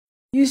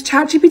Use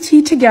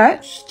ChatGPT to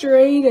get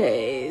straight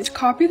A's.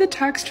 Copy the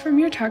text from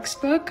your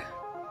textbook.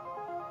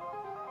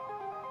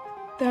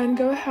 Then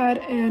go ahead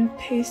and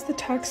paste the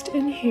text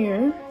in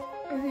here.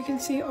 As you can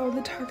see, all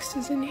the text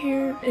is in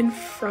here. In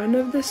front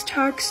of this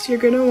text, you're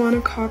gonna wanna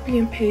copy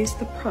and paste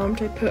the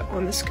prompt I put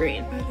on the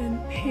screen. Go ahead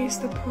and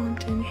paste the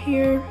prompt in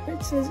here.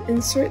 It says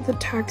insert the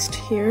text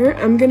here.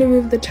 I'm gonna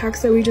move the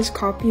text that we just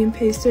copy and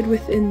pasted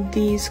within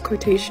these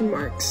quotation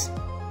marks.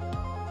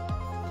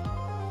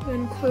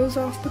 Then close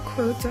off the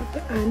quotes at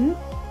the end.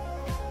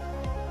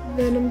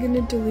 Then I'm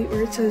gonna delete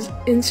where it says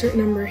insert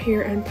number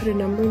here and put a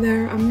number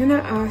there. I'm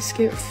gonna ask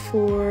it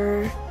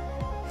for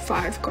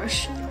 5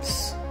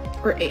 questions,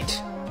 or 8.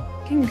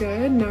 Looking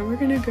good. Now we're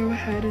gonna go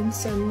ahead and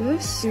send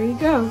this. There you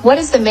go. What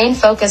is the main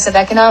focus of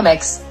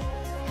economics?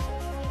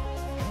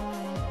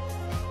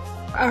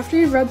 After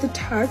you've read the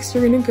text,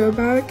 you're gonna go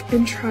back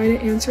and try to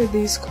answer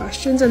these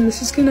questions, and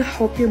this is gonna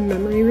help your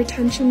memory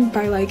retention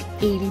by like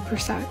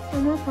 80%. For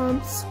more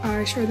prompts,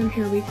 I share them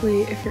here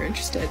weekly if you're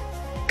interested.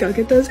 Go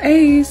get those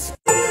A's!